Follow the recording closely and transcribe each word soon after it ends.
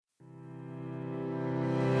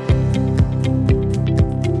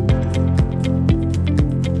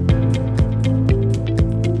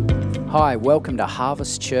Hi, welcome to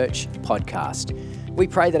Harvest Church Podcast. We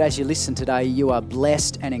pray that as you listen today, you are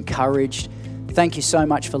blessed and encouraged. Thank you so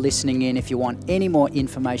much for listening in. If you want any more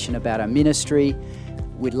information about our ministry,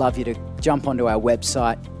 we'd love you to jump onto our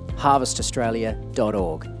website,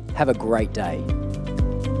 harvestaustralia.org. Have a great day.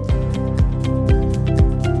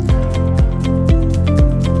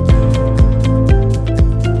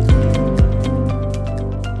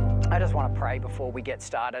 I just want to pray before we get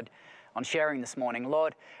started on sharing this morning.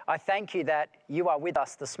 Lord, I thank you that you are with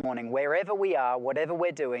us this morning. Wherever we are, whatever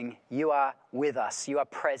we're doing, you are with us. You are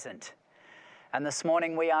present. And this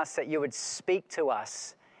morning we ask that you would speak to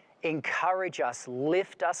us, encourage us,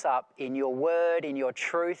 lift us up in your word, in your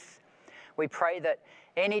truth. We pray that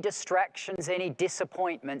any distractions, any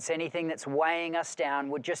disappointments, anything that's weighing us down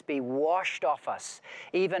would just be washed off us.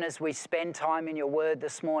 Even as we spend time in your word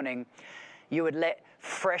this morning, you would let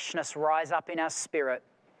freshness rise up in our spirit.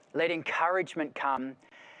 Let encouragement come,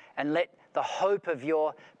 and let the hope of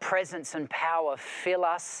your presence and power fill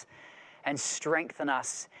us and strengthen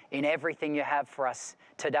us in everything you have for us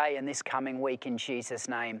today and this coming week, in Jesus'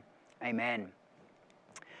 name. Amen.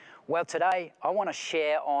 Well, today I want to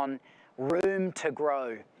share on room to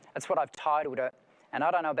grow. That's what I've titled it. And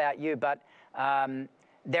I don't know about you, but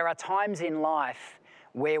there are times in life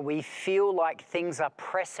where we feel like things are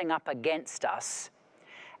pressing up against us,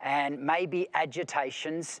 and maybe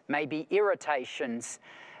agitations, maybe irritations.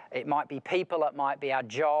 It might be people, it might be our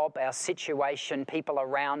job, our situation, people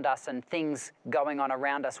around us and things going on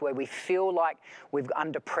around us where we feel like we're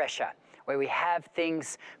under pressure, where we have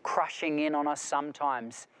things crushing in on us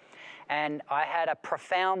sometimes. And I had a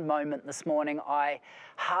profound moment this morning. I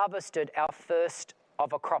harvested our first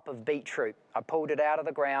of a crop of beetroot. I pulled it out of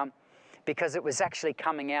the ground because it was actually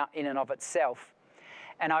coming out in and of itself.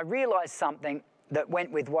 And I realized something that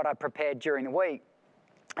went with what I prepared during the week.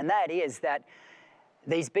 And that is that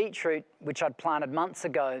these beetroot, which I'd planted months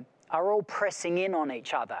ago, are all pressing in on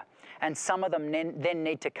each other. And some of them then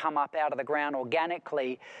need to come up out of the ground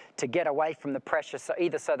organically to get away from the pressure, so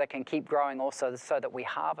either so they can keep growing or so that we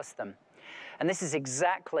harvest them. And this is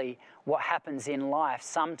exactly what happens in life.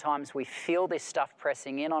 Sometimes we feel this stuff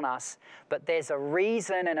pressing in on us, but there's a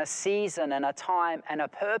reason and a season and a time and a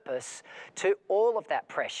purpose to all of that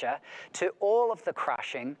pressure, to all of the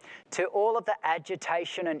crushing, to all of the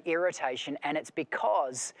agitation and irritation. And it's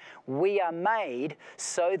because we are made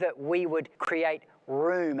so that we would create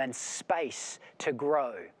room and space to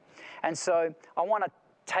grow. And so I want to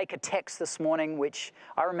take a text this morning, which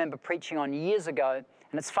I remember preaching on years ago.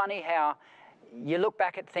 And it's funny how you look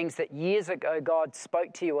back at things that years ago God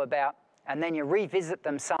spoke to you about, and then you revisit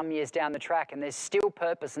them some years down the track, and there's still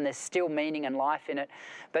purpose and there's still meaning and life in it,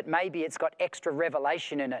 but maybe it's got extra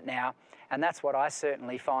revelation in it now. And that's what I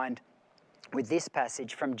certainly find with this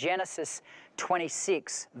passage from Genesis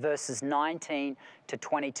 26, verses 19 to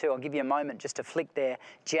 22. I'll give you a moment just to flick there.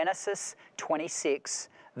 Genesis 26,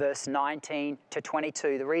 verse 19 to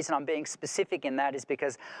 22. The reason I'm being specific in that is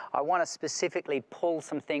because I want to specifically pull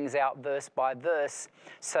some things out verse by verse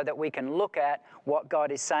so that we can look at what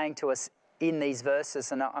God is saying to us in these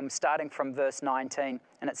verses. And I'm starting from verse 19.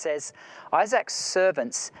 And it says, Isaac's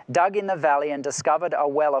servants dug in the valley and discovered a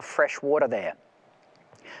well of fresh water there.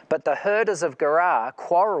 But the herders of Gerar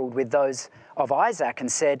quarreled with those of Isaac and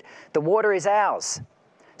said, "The water is ours."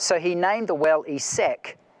 So he named the well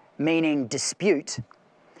Esek, meaning dispute,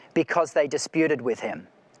 because they disputed with him.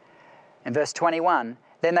 In verse 21,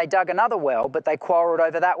 then they dug another well, but they quarreled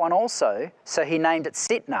over that one also. So he named it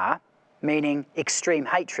Sitnah, meaning extreme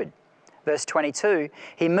hatred. Verse 22,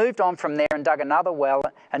 he moved on from there and dug another well,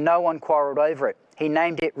 and no one quarreled over it. He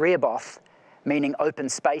named it Rehoboth, meaning open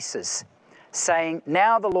spaces, saying,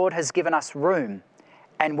 now the Lord has given us room,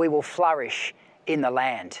 and we will flourish in the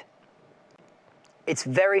land. It's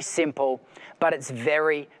very simple, but it's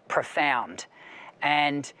very profound.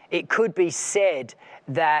 And it could be said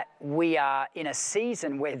that we are in a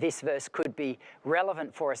season where this verse could be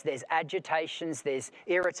relevant for us. There's agitations, there's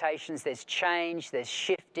irritations, there's change, there's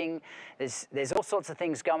shifting, there's all sorts of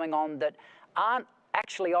things going on that aren't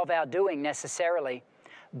actually of our doing necessarily,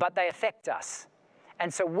 but they affect us.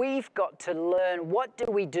 And so we've got to learn, what do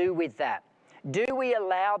we do with that? Do we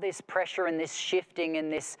allow this pressure and this shifting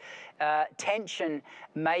and this tension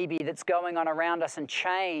maybe that's going on around us and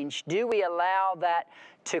change? Do we allow that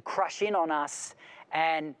to crush in on us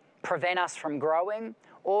and prevent us from growing?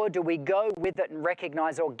 Or do we go with it and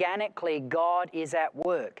recognize organically God is at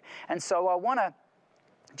work? And so I want to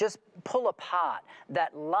just pull apart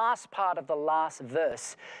that last part of the last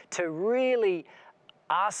verse to really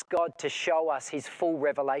ask God to show us his full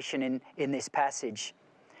revelation in this passage.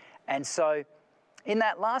 And so In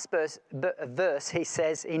that last verse, he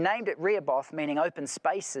says, he named it Rehoboth, meaning open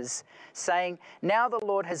spaces, saying, now the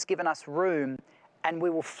Lord has given us room and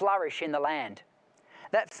we will flourish in the land.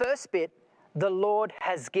 That first bit, the Lord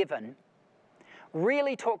has given,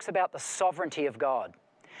 really talks about the sovereignty of God,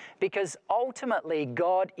 because ultimately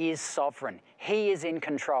God is sovereign. He is in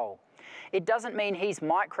control. It doesn't mean he's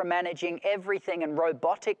micromanaging everything and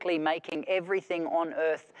robotically making everything on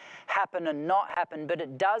earth happen and not happen, but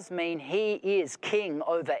it does mean he is king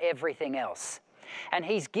over everything else. And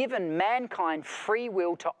he's given mankind free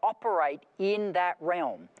will to operate in that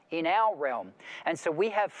realm, in our realm. And so we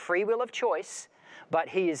have free will of choice, but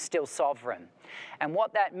he is still sovereign. And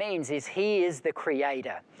what that means is he is the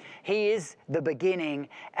creator. He is the beginning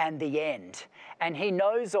and the end. And he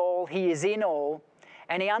knows all, he is in all,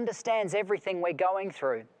 and he understands everything we're going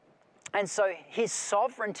through. And so his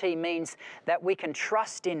sovereignty means that we can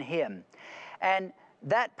trust in him. And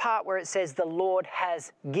that part where it says the Lord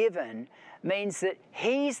has given means that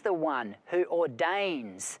he's the one who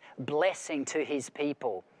ordains blessing to his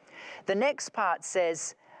people. The next part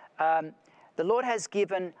says, the Lord has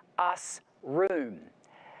given us room.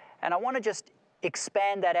 And I want to just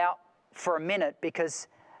expand that out for a minute, because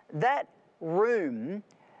that room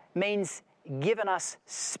means given us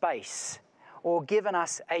space, or given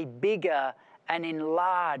us a bigger and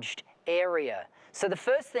enlarged area. So the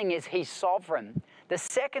first thing is he's sovereign. The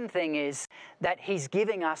second thing is that he's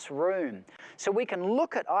giving us room. So we can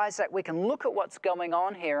look at Isaac, we can look at what's going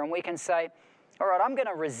on here, and we can say, all right, I'm going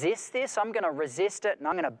to resist this, I'm going to resist it, and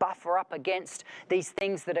I'm going to buffer up against these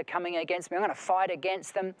things that are coming against me. I'm going to fight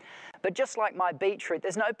against them. But just like my beetroot,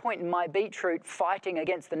 there's no point in my beetroot fighting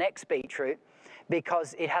against the next beetroot,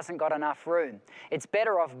 because it hasn't got enough room. It's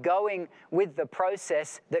better off going with the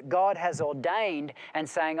process that God has ordained and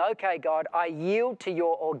saying, okay, God, I yield to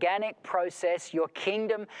your organic process, your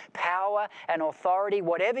kingdom, power and authority.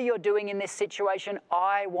 Whatever you're doing in this situation,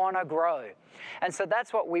 I want to grow. And so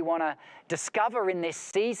that's what we want to discover in this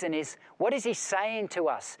season is, what is he saying to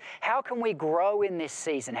us? How can we grow in this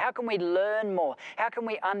season? How can we learn more? How can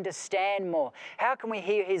we understand more? How can we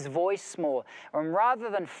hear his voice more? And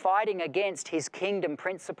rather than fighting against his kingdom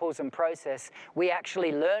principles and process, we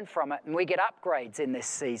actually learn from it and we get upgrades in this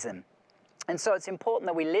season. And so it's important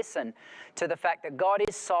that we listen to the fact that God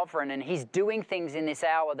is sovereign and he's doing things in this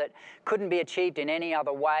hour that couldn't be achieved in any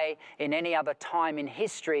other way, in any other time in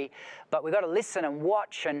history. But we've got to listen and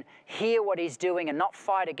watch and hear what he's doing and not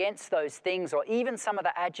fight against those things, or even some of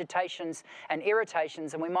the agitations and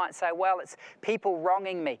irritations. And we might say, well, it's people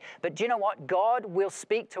wronging me. But do you know what? God will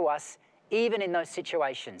speak to us even in those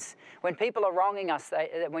situations. When people are wronging us,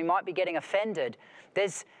 we might be getting offended.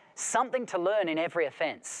 There's something to learn in every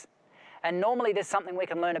offense. And normally there's something we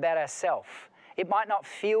can learn about ourselves. It might not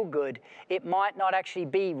feel good. It might not actually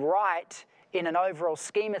be right in an overall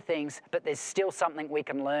scheme of things, but there's still something we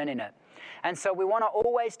can learn in it. And so we want to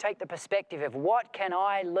always take the perspective of, what can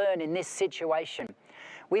I learn in this situation?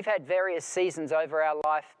 We've had various seasons over our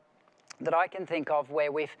life that I can think of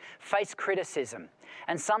where we've faced criticism,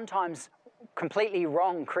 and sometimes completely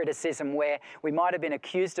wrong criticism, where we might have been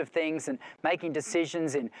accused of things and making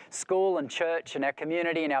decisions in school and church and our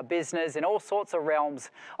community and our business, in all sorts of realms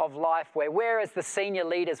of life, where we're as the senior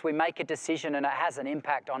leaders, we make a decision and it has an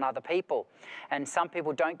impact on other people. And some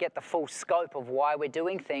people don't get the full scope of why we're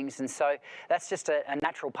doing things, and so that's just a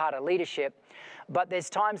natural part of leadership. But there's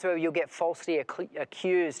times where you'll get falsely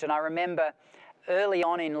accused, and I remember early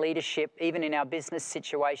on in leadership, even in our business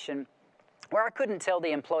situation, where I couldn't tell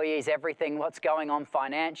the employees everything, what's going on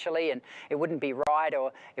financially, and it wouldn't be right,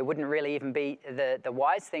 or it wouldn't really even be the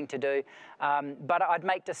wise thing to do. But I'd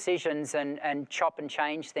make decisions and chop and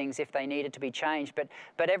change things if they needed to be changed.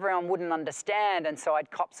 But everyone wouldn't understand, and so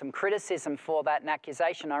I'd cop some criticism for that and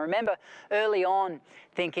accusation. I remember early on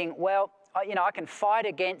thinking, well, I can fight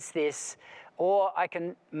against this, or I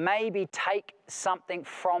can maybe take something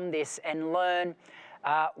from this and learn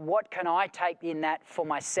what can I take in that for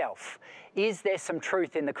myself? Is there some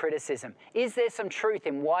truth in the criticism? Is there some truth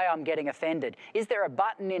in why I'm getting offended? Is there a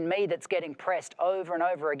button in me that's getting pressed over and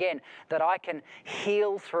over again that I can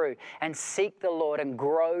heal through and seek the Lord and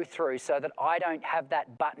grow through, so that I don't have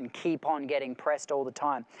that button keep on getting pressed all the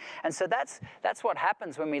time? And so that's what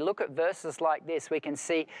happens when we look at verses like this. We can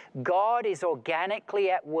see God is organically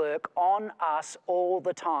at work on us all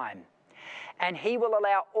the time. And he will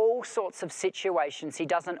allow all sorts of situations. He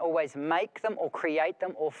doesn't always make them or create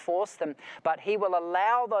them or force them, but he will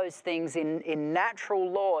allow those things in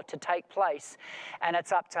natural law to take place. And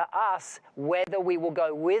it's up to us whether we will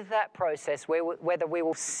go with that process, whether we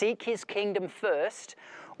will seek his kingdom first,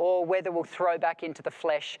 or whether we'll throw back into the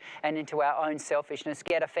flesh and into our own selfishness,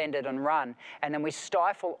 get offended and run. And then we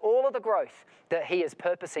stifle all of the growth that he is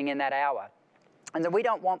purposing in that hour. And then we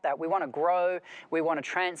don't want that. We want to grow. We want to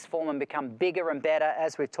transform and become bigger and better,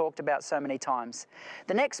 as we've talked about so many times.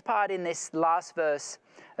 The next part in this last verse,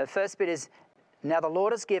 the first bit is, now the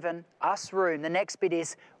Lord has given us room. The next bit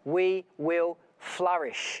is, we will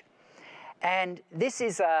flourish. And this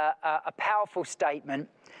is a powerful statement.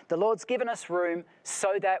 The Lord's given us room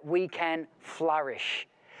so that we can flourish.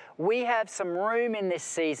 We have some room in this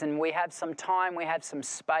season. We have some time. We have some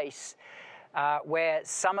space where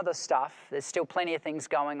some of the stuff, there's still plenty of things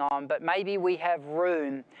going on, but maybe we have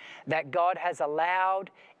room that God has allowed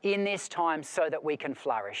in this time so that we can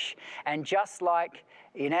flourish. And just like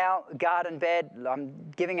in our garden bed, I'm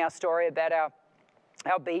giving our story about our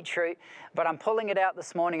beetroot, but I'm pulling it out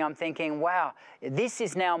this morning. I'm thinking, wow, this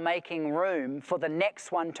is now making room for the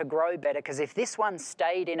next one to grow better, because if this one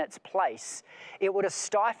stayed in its place, it would have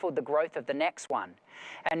stifled the growth of the next one.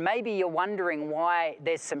 And maybe you're wondering why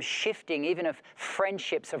there's some shifting, even of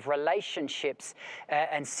friendships, of relationships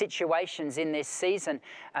and situations in this season.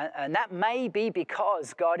 And that may be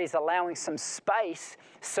because God is allowing some space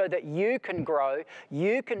so that you can grow,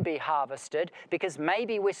 you can be harvested, because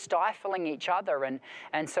maybe we're stifling each other.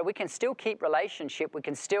 And so we can still keep relationship, we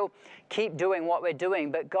can still keep doing what we're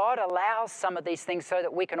doing, but God allows some of these things so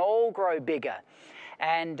that we can all grow bigger.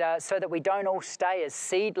 And so that we don't all stay as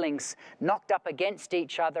seedlings knocked up against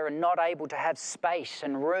each other and not able to have space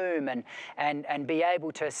and room and be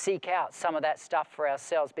able to seek out some of that stuff for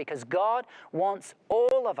ourselves, because God wants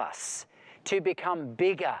all of us to become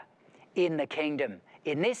bigger in the kingdom.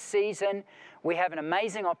 In this season, we have an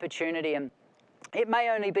amazing opportunity, and it may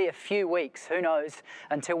only be a few weeks, who knows,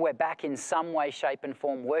 until we're back in some way, shape and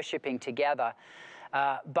form worshiping together.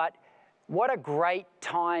 But what a great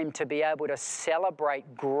time to be able to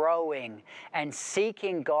celebrate growing and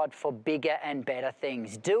seeking God for bigger and better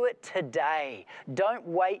things. Do it today. Don't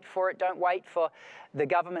wait for it. Don't wait for the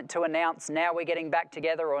government to announce now we're getting back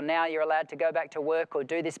together, or now you're allowed to go back to work or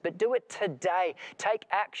do this, but do it today. Take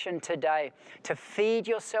action today to feed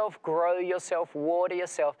yourself, grow yourself, water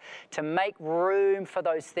yourself, to make room for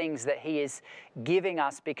those things that he is giving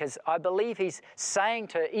us, because I believe he's saying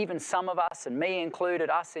to even some of us, and me included,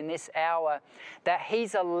 us in this hour, that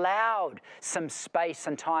he's allowed some space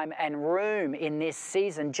and time and room in this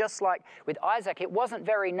season. Just like with Isaac, it wasn't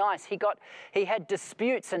very nice. He had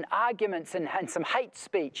disputes and arguments and some hate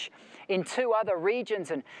speech in 2 other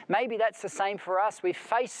regions, and maybe that's the same for us. We've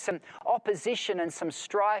faced some opposition and some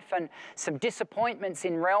strife and some disappointments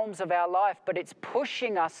in realms of our life, but it's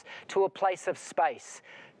pushing us to a place of space,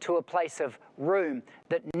 to a place of room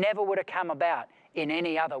that never would have come about in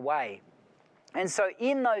any other way. And so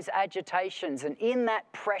in those agitations and in that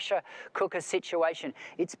pressure cooker situation,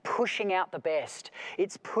 it's pushing out the best.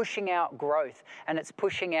 It's pushing out growth, and it's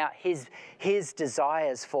pushing out his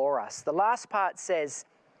desires for us. The last part says,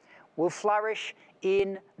 we'll flourish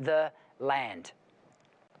in the land.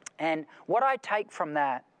 And what I take from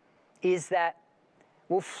that is that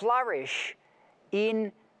we'll flourish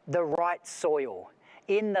in the right soil,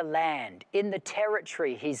 in the land, in the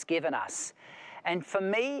territory he's given us. And for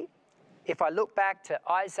me, if I look back to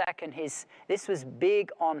Isaac and this was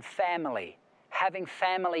big on family, having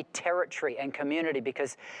family territory and community,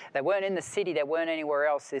 because they weren't in the city, they weren't anywhere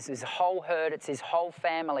else. This is a whole herd, it's his whole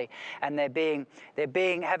family, and they're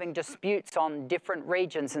having disputes on different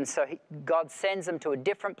regions, and so God sends them to a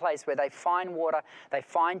different place where they find water, they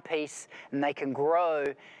find peace, and they can grow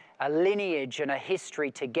a lineage and a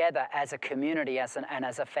history together as a community and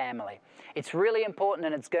as a family. It's really important,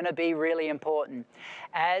 and it's going to be really important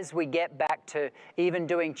as we get back to even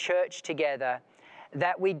doing church together,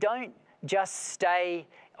 that we don't just stay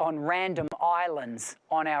on random islands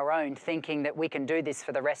on our own thinking that we can do this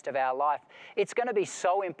for the rest of our life. It's going to be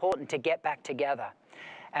so important to get back together.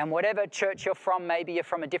 And whatever church you're from, maybe you're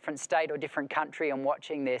from a different state or different country and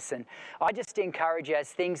watching this, and I just encourage you, as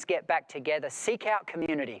things get back together, seek out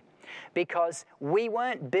community, because we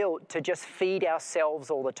weren't built to just feed ourselves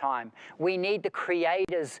all the time. We need the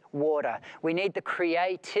Creator's water. We need the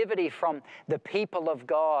creativity from the people of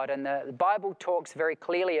God. And the Bible talks very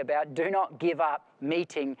clearly about do not give up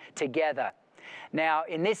meeting together. Now,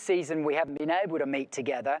 in this season, we haven't been able to meet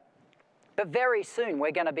together, But very soon we're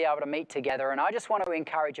going to be able to meet together. And I just want to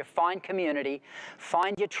encourage you, find community,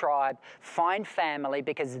 find your tribe, find family,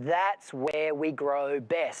 because that's where we grow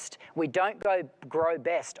best. We don't grow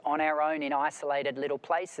best on our own in isolated little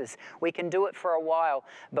places. We can do it for a while,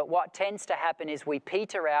 but what tends to happen is we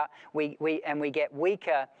peter out, we get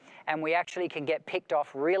weaker, and we actually can get picked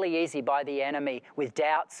off really easy by the enemy with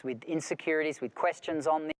doubts, with insecurities, with questions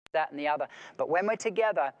on this, that, and the other. But when we're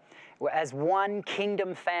together, we're as one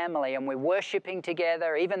kingdom family, and we're worshiping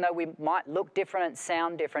together, even though we might look different and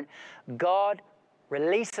sound different, God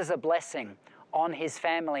releases a blessing on his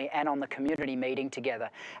family and on the community meeting together.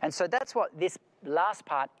 And so that's what this last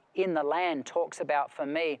part, in the land, talks about for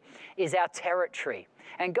me, is our territory.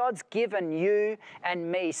 And God's given you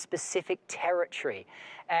and me specific territory.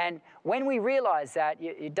 And when we realize that,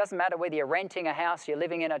 it doesn't matter whether you're renting a house, you're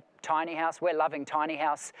living in a tiny house. We're loving tiny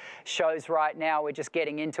house shows right now. We're just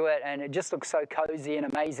getting into it, and it just looks so cozy and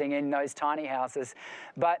amazing in those tiny houses.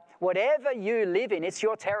 But whatever you live in, it's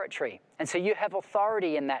your territory. And so you have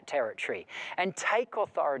authority in that territory. And take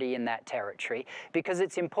authority in that territory, because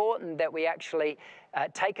it's important that we actually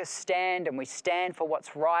take a stand, and we stand for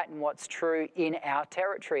what's right and what's true in our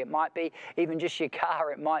territory. It might be even just your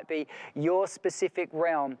car. It might be your specific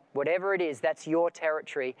realm. Whatever it is, that's your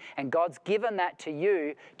territory. And God's given that to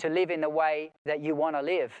you to live in the way that you want to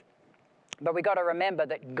live. But we've got to remember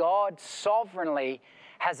that God sovereignly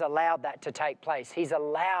has allowed that to take place. He's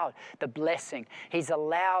allowed the blessing. He's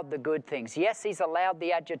allowed the good things. Yes, he's allowed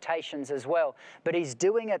the agitations as well, but he's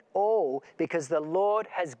doing it all because the Lord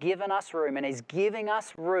has given us room, and he's giving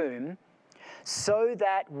us room so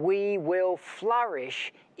that we will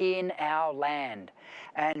flourish in our land.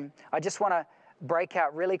 And I just want to break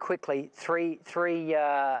out really quickly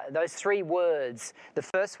those three words. The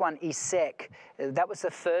first one, Esek, that was the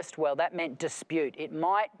first well. That meant dispute. It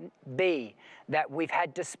might be that we've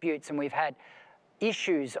had disputes and we've had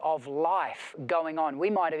issues of life going on. We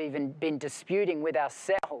might have even been disputing with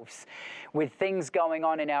ourselves, with things going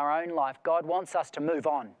on in our own life. God wants us to move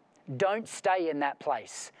on. Don't stay in that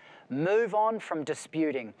place. Move on from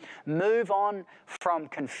disputing. Move on from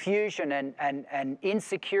confusion and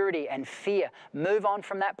insecurity and fear. Move on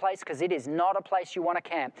from that place, because it is not a place you want to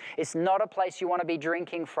camp. It's not a place you want to be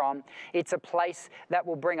drinking from. It's a place that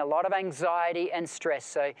will bring a lot of anxiety and stress.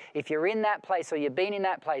 So if you're in that place, or you've been in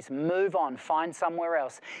that place, move on. Find somewhere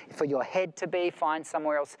else for your head to be. Find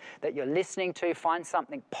somewhere else that you're listening to. Find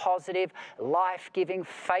something positive, life-giving,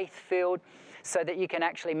 faith-filled, so that you can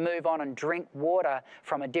actually move on and drink water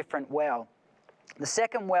from a different well. The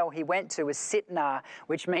second well he went to was Sitnah,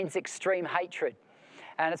 which means extreme hatred.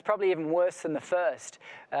 And it's probably even worse than the first.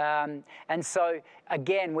 And so,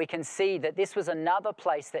 again, we can see that this was another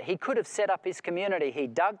place that he could have set up his community. He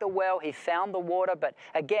dug the well, he found the water, but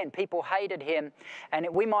again, people hated him. And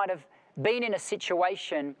we might have been in a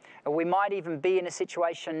situation, or we might even be in a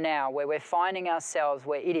situation now where we're finding ourselves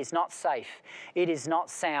where it is not safe, it is not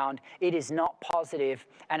sound, it is not positive,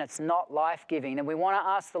 and it's not life-giving. And we want to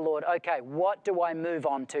ask the Lord, okay, what do I move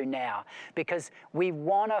on to now? Because we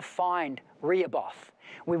want to find Rehoboth.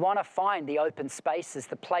 We want to find the open spaces,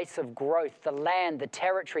 the place of growth, the land, the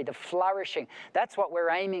territory, the flourishing. That's what we're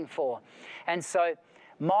aiming for. And so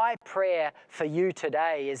my prayer for you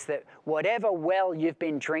today is that whatever well you've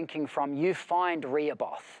been drinking from, you find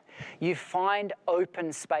Rehoboth. You find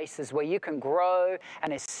open spaces where you can grow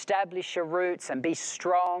and establish your roots and be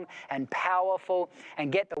strong and powerful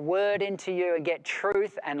and get the word into you and get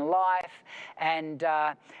truth and life and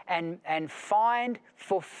find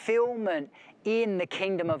fulfillment in the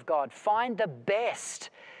kingdom of God. Find the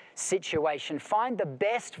best situation, find the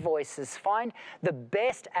best voices, find the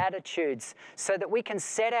best attitudes, so that we can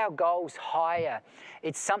set our goals higher.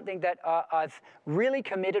 It's something that I've really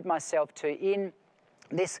committed myself to in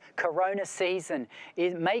this Corona season,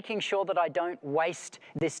 is making sure that I don't waste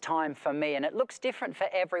this time for me. And it looks different for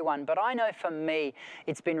everyone, but I know for me,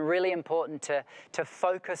 it's been really important to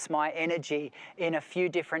focus my energy in a few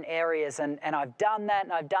different areas. And I've done that,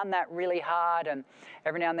 and I've done that really hard. And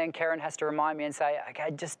every now and then Karen has to remind me and say,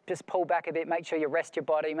 okay, just pull back a bit, make sure you rest your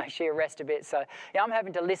body, make sure you rest a bit. So yeah, I'm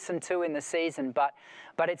having to listen to in the season, but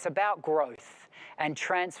it's about growth and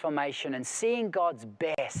transformation and seeing God's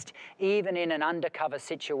best, even in an undercover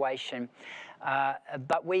situation.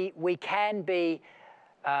 But we can be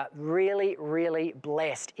really, really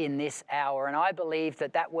blessed in this hour. And I believe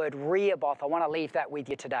that word Rehoboth, I want to leave that with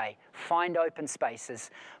you today. Find open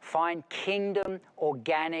spaces. Find kingdom,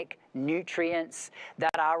 organic nutrients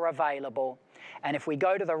that are available. And if we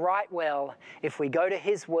go to the right well, if we go to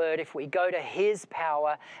His Word, if we go to His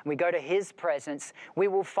power, and we go to His presence, we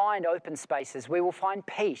will find open spaces. We will find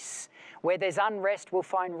peace. Where there's unrest, we'll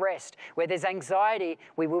find rest. Where there's anxiety,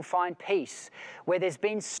 we will find peace. Where there's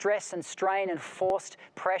been stress and strain and forced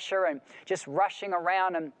pressure and just rushing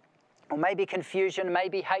around and or maybe confusion,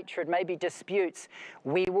 maybe hatred, maybe disputes,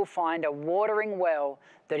 we will find a watering well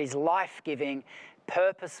that is life-giving,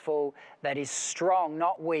 purposeful, that is strong,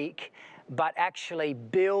 not weak, but actually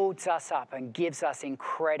builds us up and gives us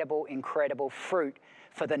incredible, incredible fruit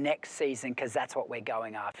for the next season, because that's what we're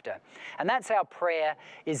going after. And that's our prayer,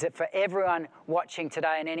 is that for everyone watching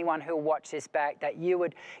today and anyone who will watch this back, that you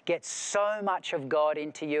would get so much of God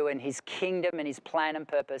into you and His kingdom and His plan and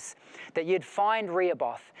purpose, that you'd find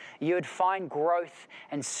Rehoboth, you'd find growth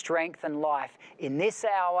and strength and life in this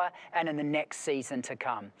hour and in the next season to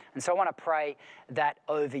come. And so I want to pray that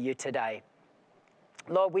over you today.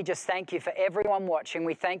 Lord, we just thank you for everyone watching.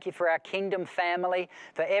 We thank you for our kingdom family,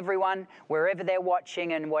 for everyone, wherever they're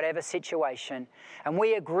watching and whatever situation. And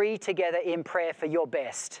we agree together in prayer for your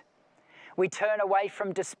best. We turn away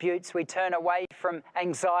from disputes. We turn away from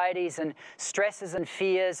anxieties and stresses and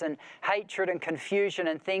fears and hatred and confusion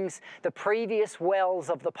and things, the previous wells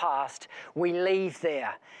of the past. We leave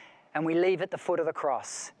there and we leave at the foot of the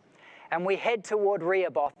cross. And we head toward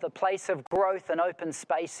Rehoboth, the place of growth and open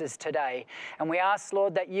spaces today. And we ask,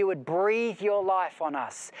 Lord, that you would breathe your life on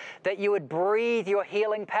us, that you would breathe your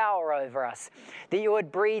healing power over us, that you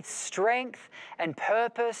would breathe strength and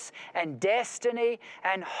purpose and destiny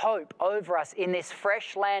and hope over us in this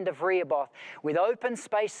fresh land of Rehoboth, with open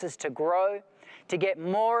spaces to grow, to get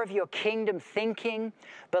more of your kingdom thinking,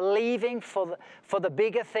 believing for the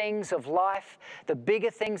bigger things of life, the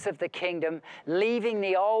bigger things of the kingdom, leaving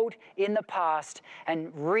the old in the past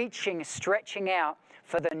and reaching, stretching out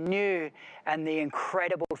for the new and the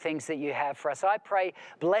incredible things that you have for us. I pray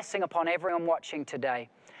blessing upon everyone watching today.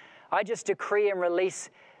 I just decree and release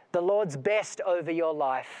the Lord's best over your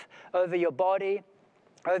life, over your body,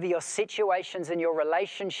 over your situations and your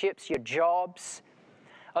relationships, your jobs,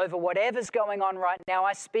 over whatever's going on right now.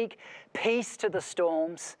 I speak peace to the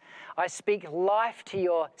storms. I speak life to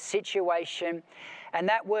your situation. And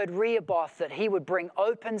that word Rehoboth, that he would bring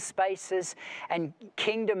open spaces and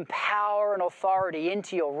kingdom power and authority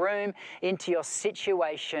into your room, into your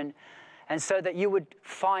situation. And so that you would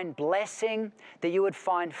find blessing, that you would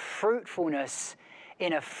find fruitfulness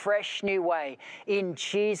in a fresh new way. In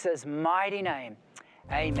Jesus' mighty name,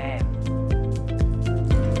 amen.